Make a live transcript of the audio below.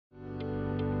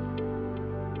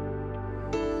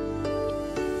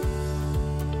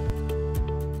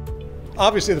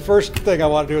Obviously, the first thing I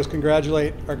want to do is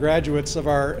congratulate our graduates of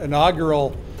our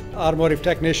inaugural automotive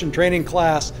technician training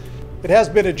class. It has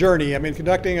been a journey. I mean,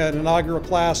 conducting an inaugural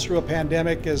class through a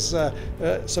pandemic is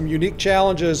some unique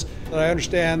challenges. I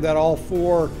understand that all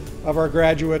 4 of our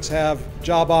graduates have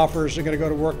job offers. They're going to go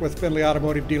to work with Findlay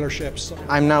Automotive dealerships.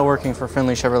 I'm now working for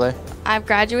Findlay Chevrolet. I've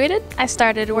graduated. I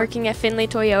started working at Findlay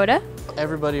Toyota.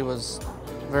 Everybody was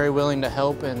very willing to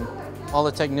help, and all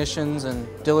the technicians and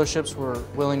dealerships were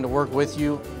willing to work with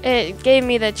you. It gave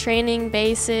me the training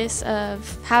basis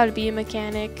of how to be a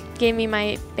mechanic, gave me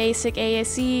my basic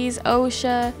ASEs,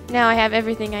 OSHA. Now I have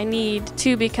everything I need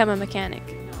to become a mechanic.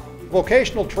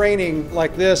 Vocational training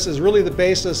like this is really the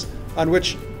basis on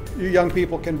which you young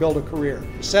people can build a career.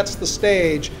 It sets the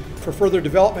stage for further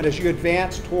development as you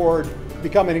advance toward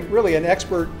becoming really an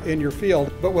expert in your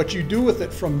field. But what you do with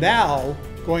it from now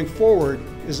going forward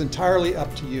is entirely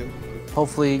up to you.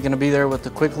 Hopefully going to be there with the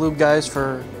quick lube guys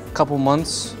for a couple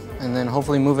months, and then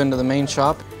hopefully move into the main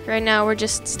shop. Right now we're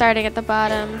just starting at the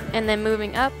bottom and then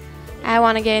moving up. I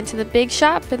want to get into the big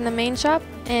shop and the main shop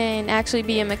and actually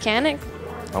be a mechanic.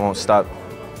 I won't stop.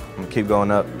 I'm going to keep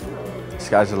going up.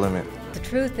 Sky's the limit. The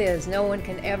truth is, no one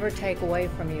can ever take away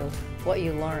from you what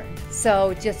you learn.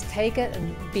 So just take it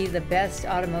and be the best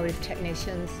automotive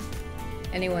technicians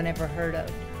anyone ever heard of.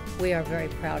 We are very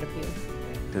proud of you.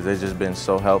 Because they've just been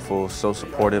so helpful, so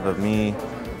supportive of me,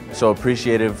 so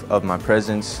appreciative of my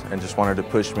presence, and just wanted to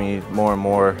push me more and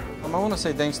more. I want to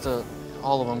say thanks to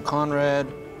all of them, Conrad,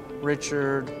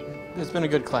 Richard. It's been a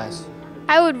good class.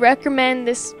 I would recommend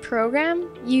this program.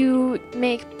 You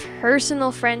make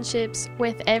personal friendships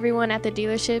with everyone at the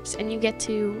dealerships, and you get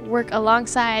to work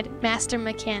alongside master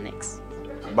mechanics.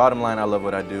 Bottom line, I love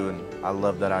what I do, and I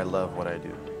love that I love what I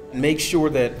do. Make sure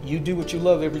that you do what you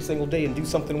love every single day and do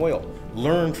something well.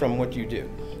 Learn from what you do.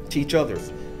 Teach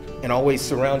others. And always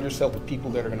surround yourself with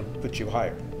people that are going to put you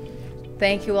higher.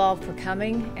 Thank you all for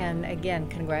coming, and again,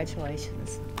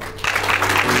 congratulations.